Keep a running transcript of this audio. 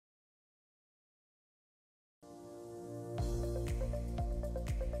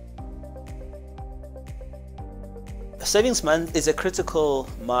Savings Month is a critical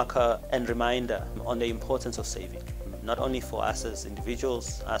marker and reminder on the importance of saving, not only for us as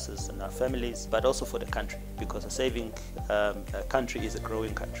individuals, us and our families, but also for the country, because a saving country is a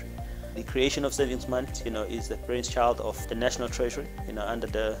growing country. The creation of Savings Month, is the brainchild of the National Treasury, under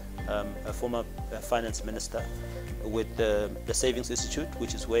the former finance minister, with the Savings Institute,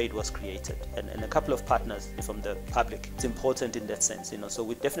 which is where it was created, and a couple of partners from the public. It's important in that sense, so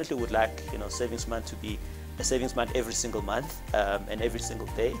we definitely would like, Savings Month to be a savings month every single month and every single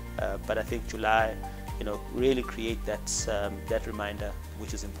day. But I think July, really create that reminder,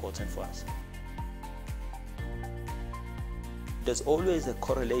 which is important for us. There's always a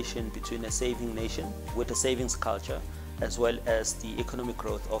correlation between a saving nation with a savings culture, as well as the economic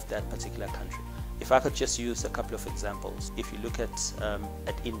growth of that particular country. If I could just use a couple of examples, if you look at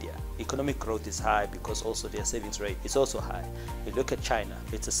India, economic growth is high because also their savings rate is also high. You look at China,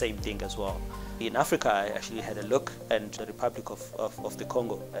 it's the same thing as well. In Africa, I actually had a look, and the Republic of the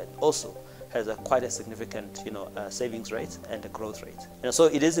Congo also has quite a significant, savings rate and a growth rate. So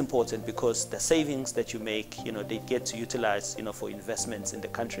it is important because the savings that you make, they get to utilize, for investments in the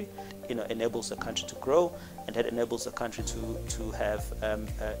country, enables the country to grow, and that enables the country to have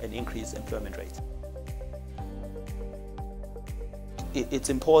an increased employment rate. It's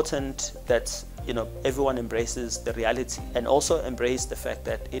important that everyone embraces the reality and also embrace the fact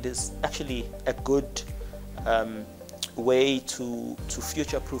that it is actually a good way to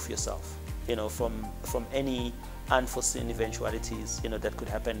future-proof yourself, from any unforeseen eventualities, that could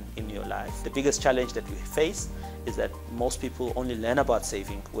happen in your life. The biggest challenge that we face is that most people only learn about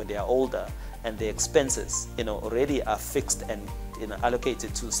saving when they are older, and their expenses, already are fixed and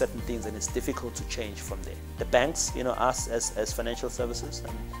allocated to certain things, and it's difficult to change from there. The banks, us as financial services,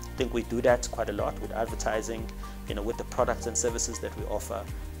 I think we do that quite a lot with advertising, with the products and services that we offer.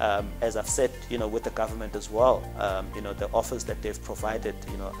 As I've said, with the government as well, the offers that they've provided,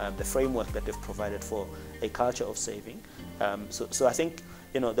 the framework that they've provided for a culture of saving. So I think,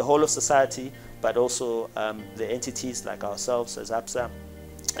 the whole of society, but also the entities like ourselves as ABSA,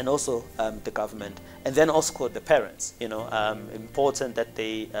 and also the government, and then also the parents, important that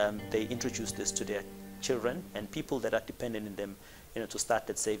they introduce this to their children and people that are dependent on them, to start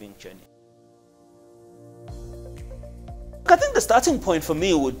that saving journey. I think the starting point for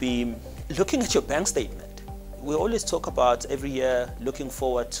me would be looking at your bank statement. We always talk about every year looking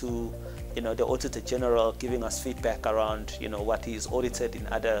forward to, the Auditor General giving us feedback around, what is audited in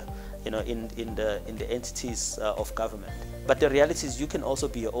other, in the entities of government. But the reality is you can also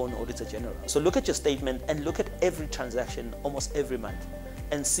be your own Auditor General. So look at your statement and look at every transaction almost every month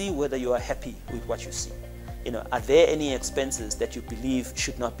and see whether you are happy with what you see. Are there any expenses that you believe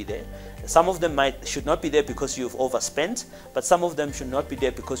should not be there? Some of them should not be there because you've overspent, but some of them should not be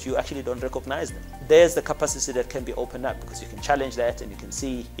there because you actually don't recognize them. There's the capacity that can be opened up, because you can challenge that and you can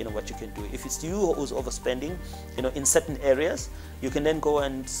see, what you can do. If it's you who's overspending, in certain areas, you can then go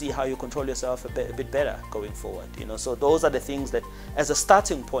and see how you control yourself a bit better going forward. So those are the things that, as a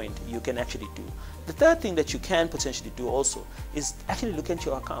starting point, you can actually do. The third thing that you can potentially do also is actually look at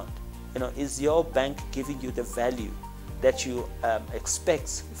your account. Is your bank giving you the value that you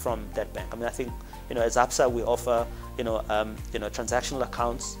expect from that bank? I think, as ABSA, we offer, transactional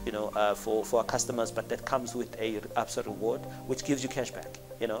accounts, for our customers, but that comes with a ABSA reward, which gives you cash back,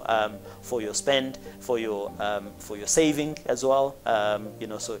 for your spend, for your saving as well.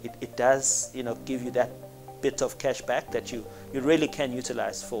 So it does, give you that bit of cash back that you really can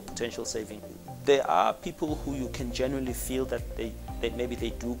utilize for potential saving. There are people who you can genuinely feel that maybe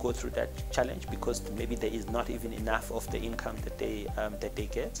they do go through that challenge because maybe there is not even enough of the income that they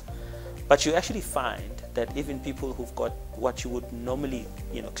get. But you actually find that even people who've got what you would normally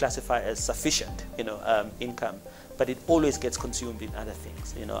classify as sufficient income, but it always gets consumed in other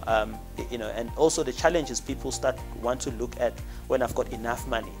things. And also the challenge is people want to look at when I've got enough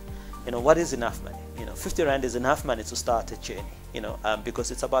money. What is enough money? 50 Rand is enough money to start a journey, because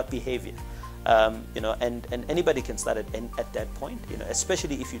it's about behavior. And anybody can start at that point,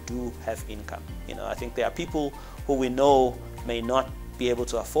 especially if you do have income. I think there are people who we know may not be able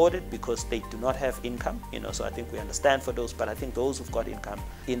to afford it because they do not have income, so I think we understand for those, but I think those who've got income,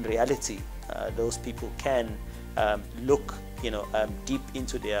 in reality, those people can look, deep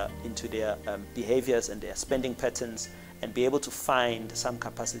into their behaviors and their spending patterns and be able to find some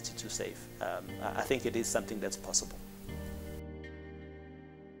capacity to save. I think it is something that's possible.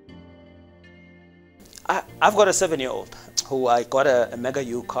 I've got a 7-year-old who I got a Mega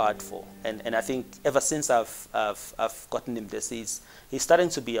U card for, and I think ever since I've gotten him this, he's starting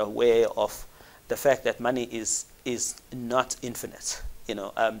to be aware of the fact that money is not infinite,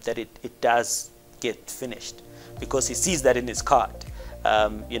 that it does get finished, because he sees that in his card.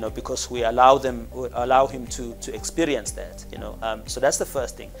 You know, because we allow him to experience that, you know. So that's the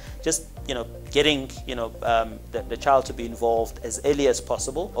first thing. Just, you know, getting, you know, the child to be involved as early as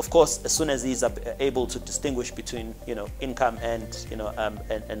possible. Of course, as soon as he's able to distinguish between, you know, income and, you know,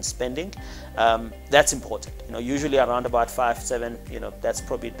 and spending, that's important. You know, usually around about 5, 7, you know, that's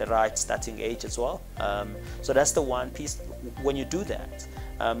probably the right starting age as well. So that's the one piece. When you do that,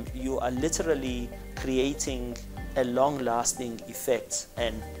 you are literally creating a long-lasting effect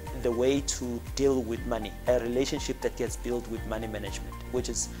and the way to deal with money, a relationship that gets built with money management, which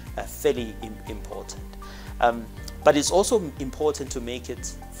is fairly important. But it's also important to make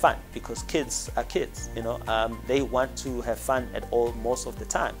it fun, because kids are kids, you know. They want to have fun most of the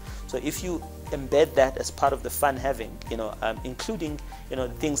time. So if you embed that as part of the fun having, you know, including, you know,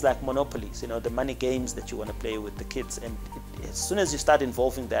 things like monopolies, you know, the money games that you want to play with the kids, and as soon as you start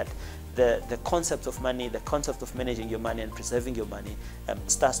involving that, the concept of money, the concept of managing your money and preserving your money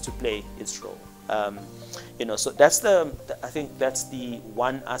starts to play its role. You know, so that's I think that's the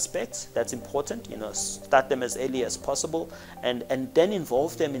one aspect that's important. You know, start them as early as possible, and then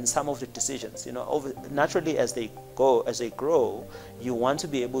involve them in some of the decisions. You know, naturally as they grow, you want to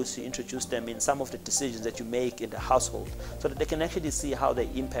be able to introduce them in some of the decisions that you make in the household, so that they can actually see how they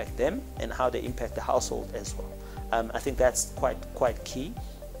impact them and how they impact the household as well. I think that's quite key.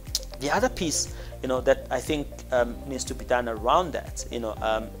 The other piece, you know, that I think needs to be done around that, you know,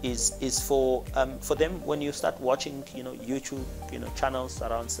 is for them, when you start watching, you know, YouTube, you know, channels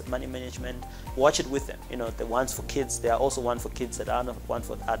around money management, watch it with them. You know, the ones for kids, there are also one for kids that are not one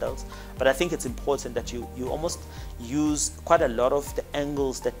for adults. But I think it's important that you almost use quite a lot of the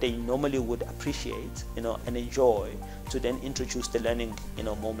angles that they normally would appreciate, you know, and enjoy, to then introduce the learning, you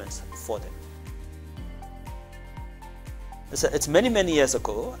know, moments for them. So it's many years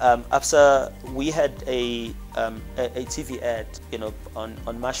ago. Absa, we had a TV ad, you know,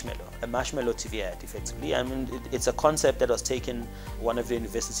 on Marshmallow, a Marshmallow TV ad, effectively. I mean, it's a concept that was taken one of the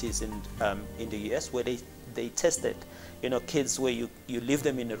universities in the US, where they tested, you know, kids, where you leave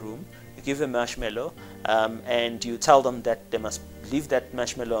them in a room, you give them marshmallow, and you tell them that they must leave that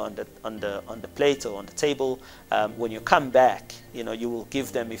marshmallow on the plate or on the table. When you come back, you know, you will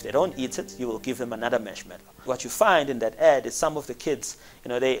give them, if they don't eat it, you will give them another marshmallow. What you find in that ad is some of the kids, you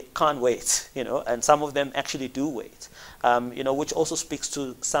know, they can't wait, you know, and some of them actually do wait, you know, which also speaks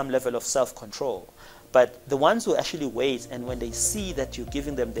to some level of self-control. But the ones who actually wait, and when they see that you're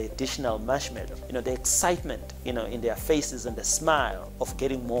giving them the additional marshmallow, you know, the excitement, you know, in their faces, and the smile of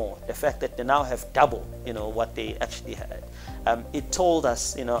getting more, the fact that they now have double, you know, what they actually had. It told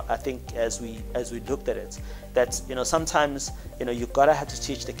us, you know, I think as we looked at it, that, you know, sometimes, you know, you gotta have to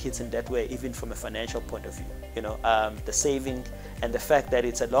teach the kids in that way, even from a financial point of view. You know, the saving and the fact that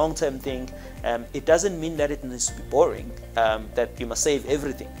it's a long-term thing. It doesn't mean that it needs to be boring, that you must save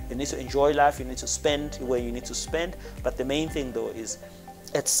everything. You need to enjoy life, you need to spend where you need to spend, but the main thing though is,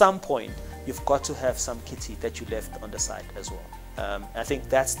 at some point, you've got to have some kitty that you left on the side as well. I think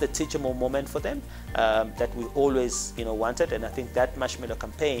that's the teachable moment for them, that we always, you know, wanted, and I think that marshmallow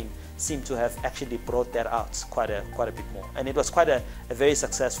campaign seemed to have actually brought that out quite a bit more, and it was quite a very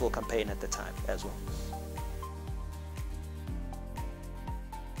successful campaign at the time as well.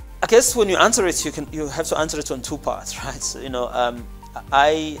 I guess when you answer it, you have to answer it on two parts, right? So, you know,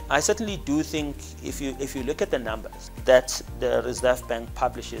 I certainly do think, if you look at the numbers that the Reserve Bank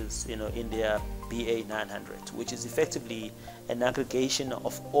publishes, you know, in their BA 900, which is effectively an aggregation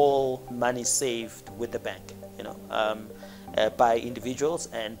of all money saved with the bank, you know, by individuals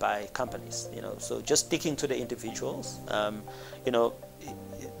and by companies, you know. So just sticking to the individuals, you know,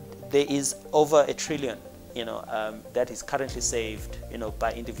 there is over $1 trillion, you know, that is currently saved, you know,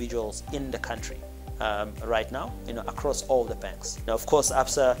 by individuals in the country. Right now, you know, across all the banks. Now, of course,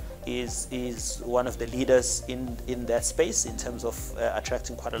 Absa is one of the leaders in that space in terms of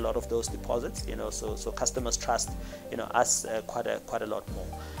attracting quite a lot of those deposits. You know, so customers trust, you know, us quite a lot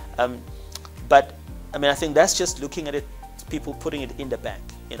more. But I mean, I think that's just looking at it, people putting it in the bank,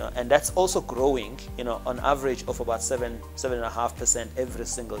 you know, and that's also growing, you know, on average of about 7.5% every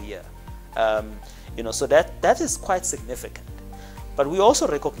single year. You know, so that is quite significant. But we also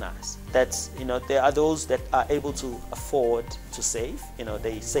recognize that, you know, there are those that are able to afford to save. You know,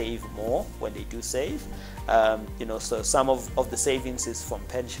 they save more when they do save. You know, so some of the savings is from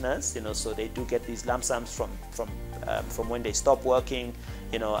pensioners. You know, so they do get these lump sums from when they stop working.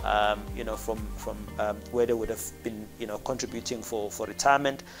 You know, from where they would have been, you know, contributing for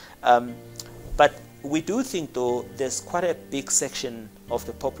retirement. But we do think, though, there's quite a big section of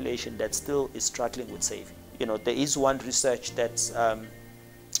the population that still is struggling with saving. You know, there is one research that's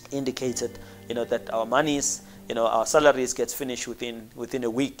indicated, that our monies, our salaries gets finished within a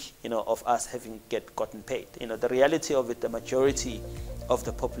week, of us having gotten paid. The reality of it, the majority of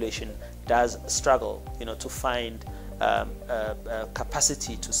the population does struggle, to find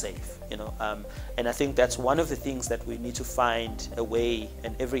capacity to save, and I think that's one of the things that we need to find a way,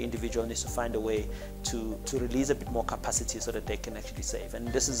 and every individual needs to find a way to release a bit more capacity so that they can actually save. And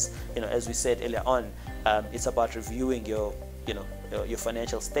this is, as we said earlier on, it's about reviewing your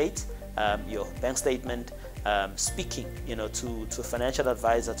financial state, your bank statement, speaking, to a financial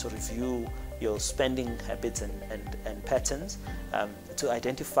advisor to review your spending habits and patterns, to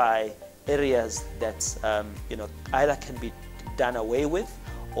identify areas that either can be done away with,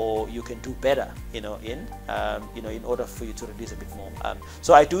 or you can do better, in order for you to release a bit more.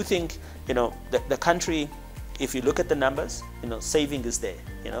 So I do think, the country, if you look at the numbers, saving is there,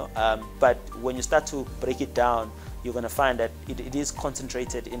 but when you start to break it down, you're going to find that it is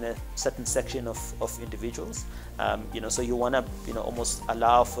concentrated in a certain section of individuals, so you want to, almost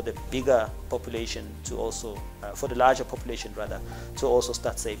allow for the bigger population to also, for the larger population rather, to also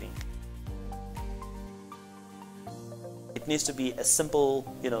start saving. It needs to be a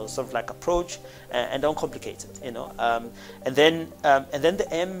simple, sort of like approach, and don't complicate it, and then the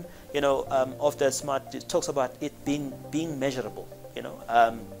M, of the SMART, it talks about it being measurable,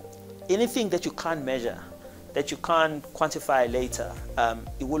 anything that you can't measure, that you can't quantify later,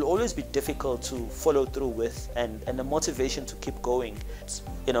 it will always be difficult to follow through with, and the motivation to keep going.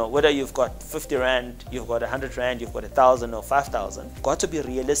 Whether you've got 50 Rand, you've got 100 Rand, you've got 1,000 or 5,000, you've got to be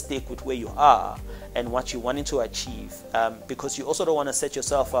realistic with where you are and what you're wanting to achieve, because you also don't want to set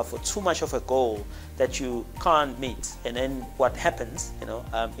yourself up for too much of a goal that you can't meet. And then what happens,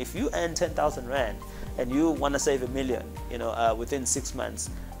 if you earn 10,000 Rand and you want to save $1 million, within 6 months,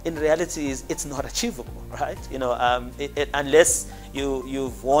 in reality it's not achievable, right? Unless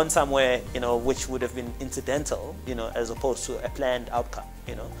you've won somewhere, which would have been incidental, as opposed to a planned outcome,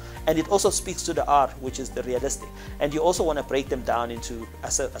 and it also speaks to the R, which is the realistic. And you also want to break them down into, I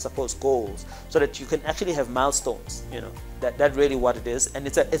suppose, goals, so that you can actually have milestones, that really what it is. And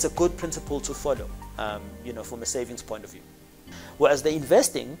it's a good principle to follow, from a savings point of view. Whereas the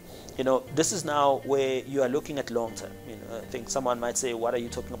investing, this is now where you are looking at long term. I think someone might say, what are you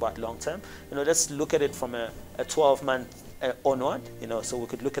talking about long term? Let's look at it from a 12-month onward, so we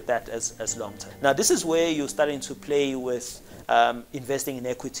could look at that as long term. Now, this is where you're starting to play with investing in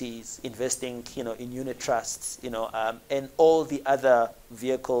equities, investing, in unit trusts, and all the other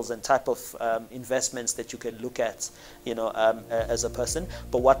vehicles and type of investments that you can look at, as a person.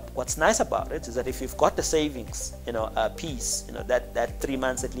 But what's nice about it is that if you've got the savings, piece, that 3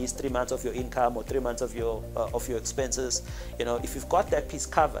 months, at least 3 months of your income, or 3 months of your expenses, if you've got that piece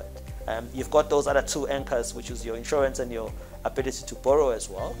covered, you've got those other two anchors, which is your insurance and your ability to borrow as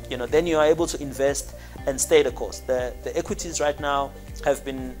well, then you are able to invest and stay the course. The equities right now have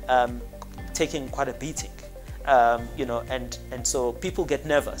been taking quite a beating, and so people get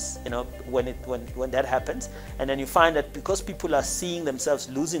nervous, when that happens, and then you find that because people are seeing themselves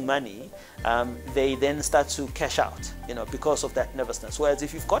losing money, they then start to cash out, because of that nervousness. Whereas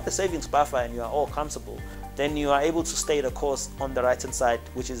if you've got the savings buffer and you are all comfortable, then you are able to stay the course on the right hand side,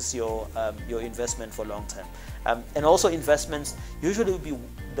 which is your investment for long term. And also investments usually will be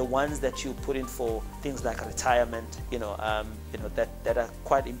the ones that you put in for things like retirement, that are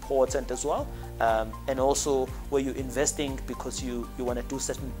quite important as well. And also where you're investing because you want to do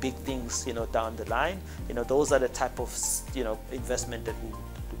certain big things, down the line. Those are the type of, investment that we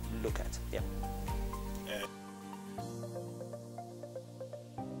look at. Yeah.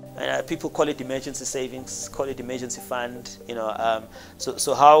 People call it emergency savings, call it emergency fund,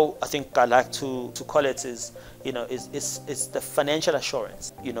 so how I think I like to call it is, it's the financial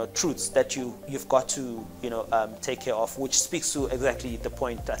assurance, truths that you've got to, take care of, which speaks to exactly the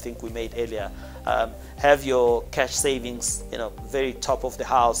point I think we made earlier. Have your cash savings, very top of the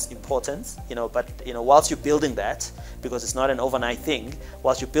house importance, but whilst you're building that, because it's not an overnight thing,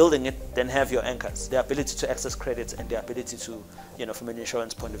 whilst you're building it, then have your anchors, the ability to access credit and the ability to, from an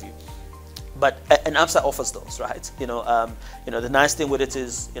insurance point of view. But an ABSA offers those, right? The nice thing with it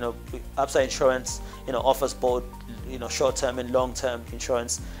is, ABSA insurance, offers both, short-term and long-term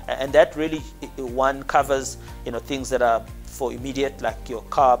insurance, and that really, one covers, things that are for immediate, like your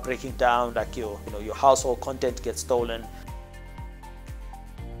car breaking down, like your household content gets stolen.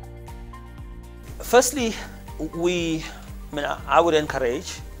 Firstly, I would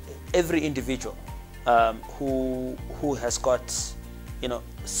encourage every individual who has got,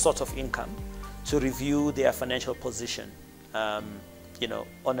 sort of income, to review their financial position, on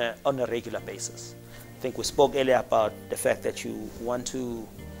a regular basis. I think we spoke earlier about the fact that you want to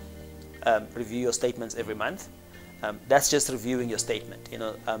review your statements every month. That's just reviewing your statement,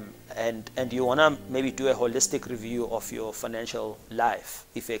 and you want to maybe do a holistic review of your financial life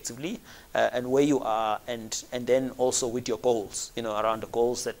effectively, and where you are, and then also with your goals, around the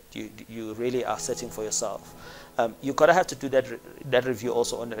goals that you really are setting for yourself. You gotta have to do that review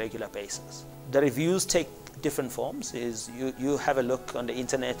also on a regular basis. The reviews take different forms. You have a look on the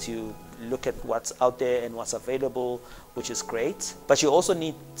internet, you look at what's out there and what's available, which is great, but you also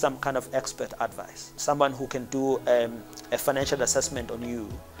need some kind of expert advice, someone who can do a financial assessment on you,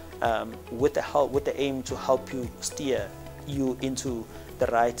 with the aim to help you steer you into the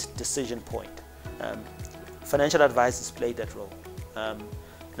right decision point. Financial advisors play that role.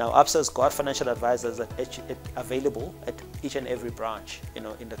 Now, ABSA's got financial advisors available at each and every branch,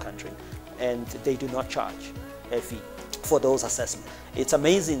 in the country, and they do not charge a fee for those assessments. It's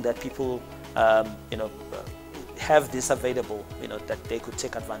amazing that people, have this available, that they could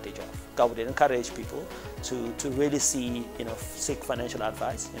take advantage of. I would encourage people to really seek financial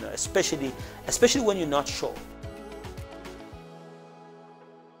advice, especially when you're not sure.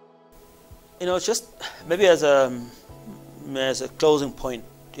 Just maybe as a closing point,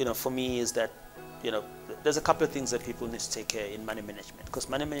 for me, is that, there's a couple of things that people need to take care in money management, because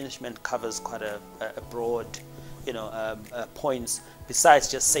money management covers quite a broad, points besides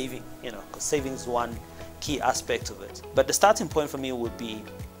just saving, because saving is one key aspect of it. But the starting point for me would be,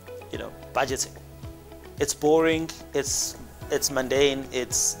 budgeting. It's boring, it's mundane,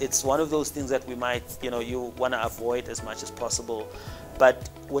 it's one of those things that we might, you want to avoid as much as possible. But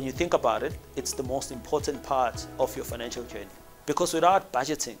when you think about it, it's the most important part of your financial journey. Because without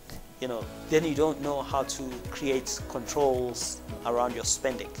budgeting, then you don't know how to create controls around your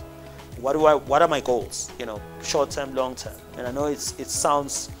spending. What are my goals? Short term, long term. And I know it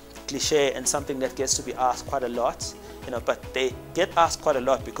sounds cliche and something that gets to be asked quite a lot, but they get asked quite a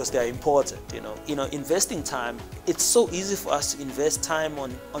lot because they are important. Investing time, it's so easy for us to invest time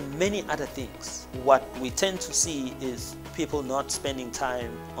on many other things. What we tend to see is people not spending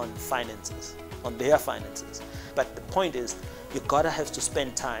time on finances, on their finances. But the point is, you gotta have to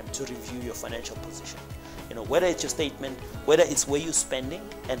spend time to review your financial position. Whether it's your statement, whether it's where you're spending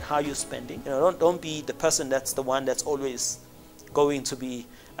and how you're spending. Don't be the person that's the one that's always going to be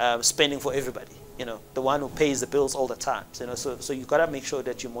spending for everybody. The one who pays the bills all the time. So you gotta make sure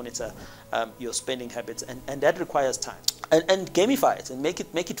that you monitor your spending habits, and that requires time. And gamify it and make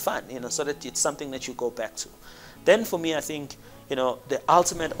it fun. So that it's something that you go back to. Then for me, I think the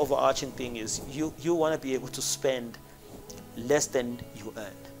ultimate overarching thing is you want to be able to spend less than you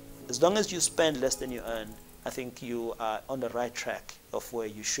earn. As long as you spend less than you earn, I think you are on the right track of where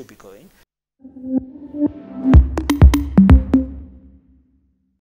you should be going.